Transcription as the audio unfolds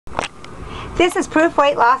This is Proof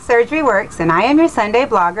Weight Loss Surgery Works, and I am your Sunday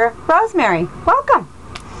blogger, Rosemary. Welcome.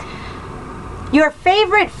 Your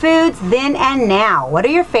favorite foods then and now. What are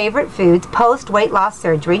your favorite foods post weight loss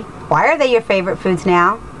surgery? Why are they your favorite foods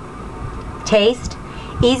now? Taste,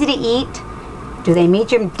 easy to eat. Do they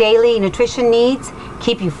meet your daily nutrition needs?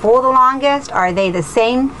 Keep you full the longest? Are they the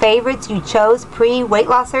same favorites you chose pre-weight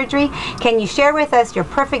loss surgery? Can you share with us your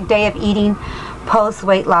perfect day of eating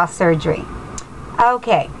post-weight loss surgery?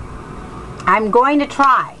 Okay, I'm going to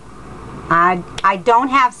try. I don't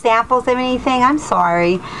have samples of anything. I'm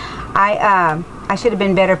sorry. I should have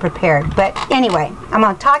been better prepared. But anyway, I'm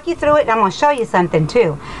going to talk you through it, and I'm going to show you something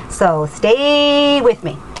too. So stay with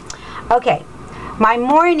me. Okay, my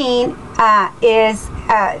morning is,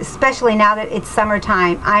 especially now that it's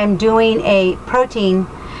summertime, I'm doing a protein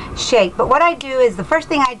shake. But what I do is, the first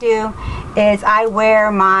thing I do is I wear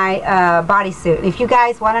my bodysuit. If you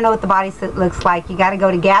guys want to know what the bodysuit looks like, you got to go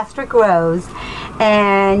to gastricrose,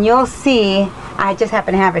 and you'll see. I just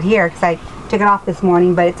happen to have it here because I took it off this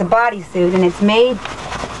morning, but it's a bodysuit, and it's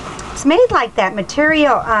made like that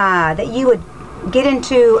material that you would get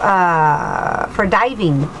into for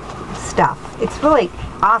diving stuff. It's really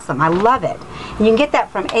awesome. I love it. And you can get that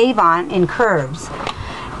from Avon in curves.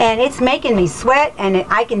 And it's making me sweat, and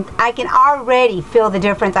I can already feel the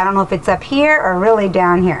difference. I don't know if it's up here or really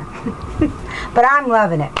down here. But I'm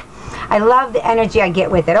loving it. I love the energy I get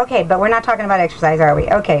with it. Okay, but we're not talking about exercise, are we?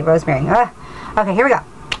 Okay, Rosemary. Okay, here we go.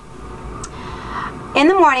 In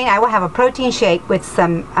the morning, I will have a protein shake with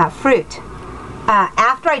some fruit.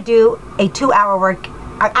 After I do a 2-hour work,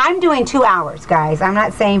 I'm doing 2 hours, guys. I'm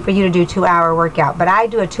not saying for you to do 2-hour workout, but I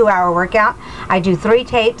do a 2-hour workout. I do 3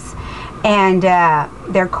 tapes. And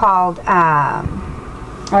they're called, I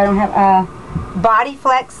don't have, Body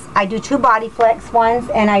Flex. I do 2 Body Flex ones,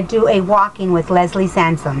 and I do a walking with Leslie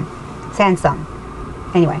Sansom.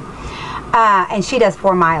 Anyway, and she does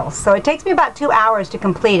 4 miles. So it takes me about 2 hours to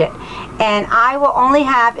complete it. And I will only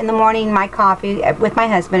have in the morning my coffee with my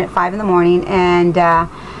husband at 5 in the morning, and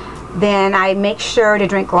then I make sure to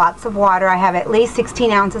drink lots of water. I have at least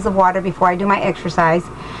 16 ounces of water before I do my exercise.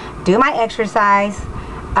 Do my exercise.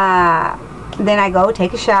 Then I go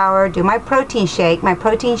take a shower, do my protein shake. My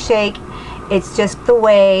protein shake, it's just the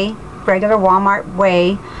whey, regular Walmart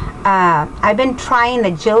whey. I've been trying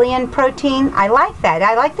the Jillian protein. I like that.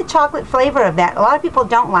 I like the chocolate flavor of that. A lot of people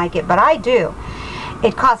don't like it, but I do.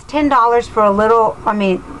 It costs $10 for a little, I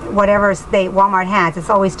mean, whatever Walmart has, it's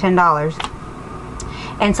always $10.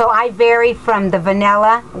 And so I vary from the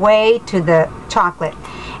vanilla whey to the chocolate.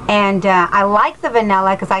 And I like the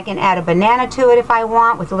vanilla because I can add a banana to it if I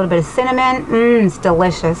want, with a little bit of cinnamon. It's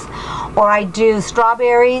delicious. Or I do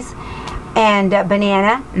strawberries and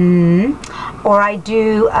banana. Or I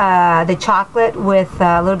do the chocolate with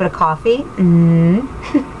a little bit of coffee.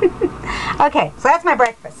 Okay, so that's my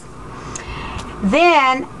breakfast.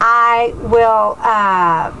 Then I will,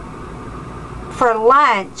 for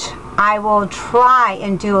lunch, I will try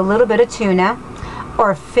and do a little bit of tuna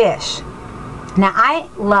or fish. Now, I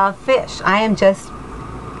love fish. I am just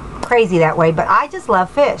crazy that way, but I just love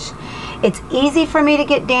fish. It's easy for me to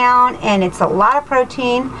get down, and it's a lot of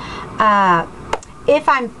protein. If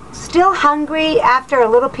I'm still hungry after a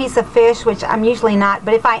little piece of fish, which I'm usually not,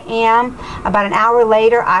 but if I am, about an hour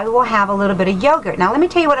later, I will have a little bit of yogurt. Now, let me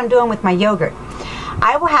tell you what I'm doing with my yogurt.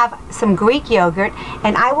 I will have some Greek yogurt,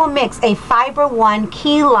 and I will mix a Fiber One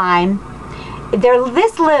key lime. They're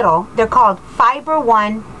this little. They're called Fiber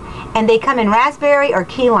One, and they come in raspberry or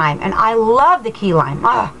key lime, and I love the key lime.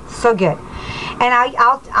 So good. And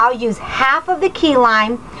I'll use half of the key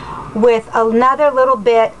lime with another little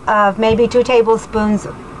bit of maybe 2 tablespoons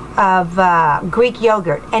of Greek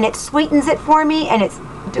yogurt, and it sweetens it for me, and it's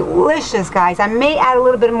delicious, guys. I may add a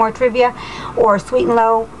little bit more Trivia or Sweet and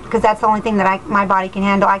Low, because that's the only thing that my body can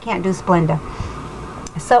handle. I can't do Splenda.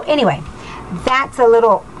 So anyway, that's a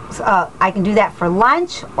little, I can do that for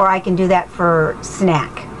lunch, or I can do that for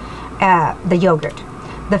snack. The yogurt.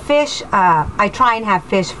 The fish, I try and have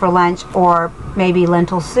fish for lunch, or maybe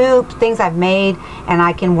lentil soup, things I've made and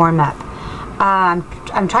I can warm up.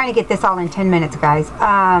 I'm trying to get this all in 10 minutes, guys.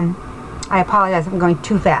 I apologize if I'm going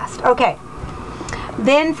too fast. Okay.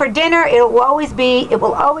 Then for dinner, it will always be a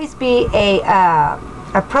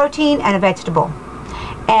protein and a vegetable.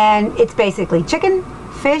 And it's basically chicken,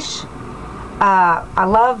 fish. I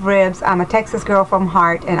love ribs. I'm a Texas girl from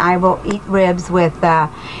heart, and I will eat ribs with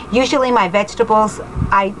usually my vegetables.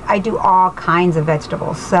 I do all kinds of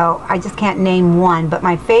vegetables, so I just can't name one, but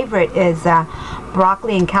my favorite is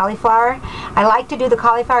broccoli and cauliflower. I like to do the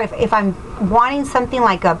cauliflower if I'm wanting something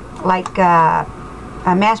like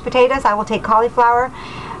mashed potatoes. I will take cauliflower,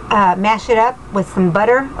 mash it up with some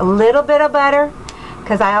butter, a little bit of butter,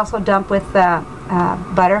 because I also dump with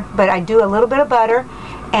butter, but I do a little bit of butter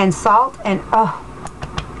and salt, and oh,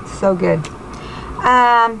 so good.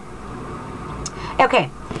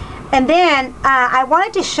 Okay, and then I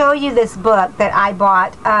wanted to show you this book that I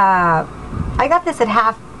bought. I got this at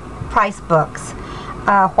Half Price Books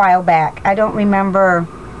a while back. I don't remember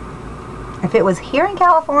if it was here in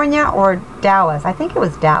California or Dallas. I think it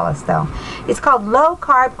was Dallas though. It's called Low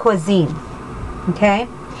Carb Cuisine. Okay,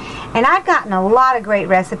 and I've gotten a lot of great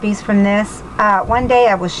recipes from this. One day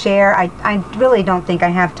I will share. I really don't think I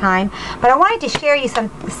have time, but I wanted to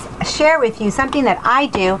share with you something that I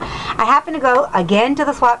do. I happen to go again to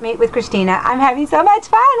the swap meet with Christina. I'm having so much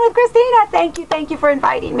fun with Christina. Thank you for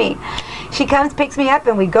inviting me. She comes, picks me up,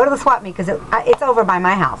 and we go to the swap meet because it's over by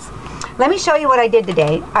my house. Let me show you what I did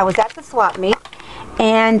today. I was at the swap meet,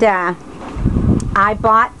 and I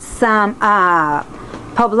bought some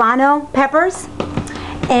poblano peppers,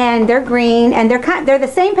 and they're green, and they're the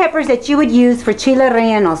same peppers that you would use for chile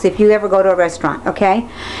rellenos if you ever go to a restaurant, okay?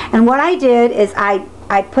 And what I did is I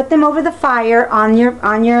put them over the fire on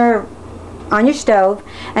your stove,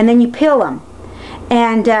 and then you peel them,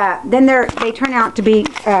 and then they turn out to be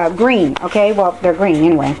green, okay? Well, they're green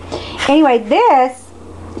anyway. Anyway, this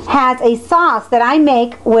has a sauce that I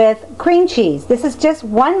make with cream cheese. This is just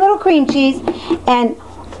one little cream cheese, and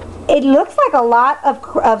it looks like a lot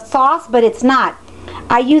of sauce, but it's not.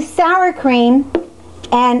 I use sour cream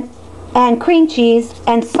and cream cheese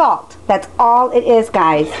and salt. That's all it is,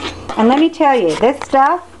 guys. And let me tell you, this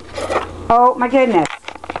stuff, oh my goodness.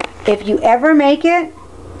 If you ever make it,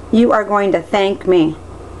 you are going to thank me.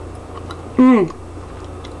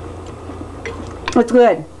 It's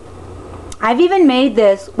good. I've even made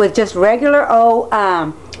this with just regular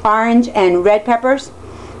orange and red peppers.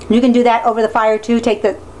 You can do that over the fire too.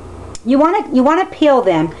 You want to peel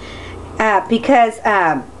them because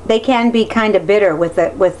they can be kind of bitter with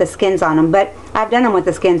the skins on them. But I've done them with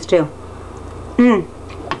the skins too.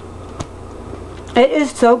 It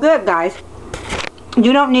is so good, guys.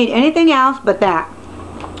 You don't need anything else but that.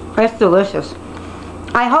 It's delicious.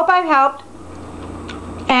 I hope I've helped.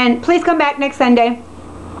 And please come back next Sunday.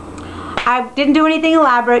 I didn't do anything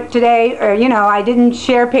elaborate today, or I didn't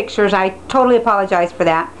share pictures. I totally apologize for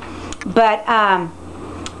that. But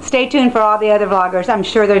stay tuned for all the other vloggers. I'm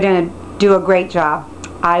sure they're going to do a great job.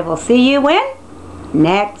 I will see you when?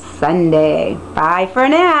 Next Sunday. Bye for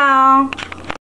now.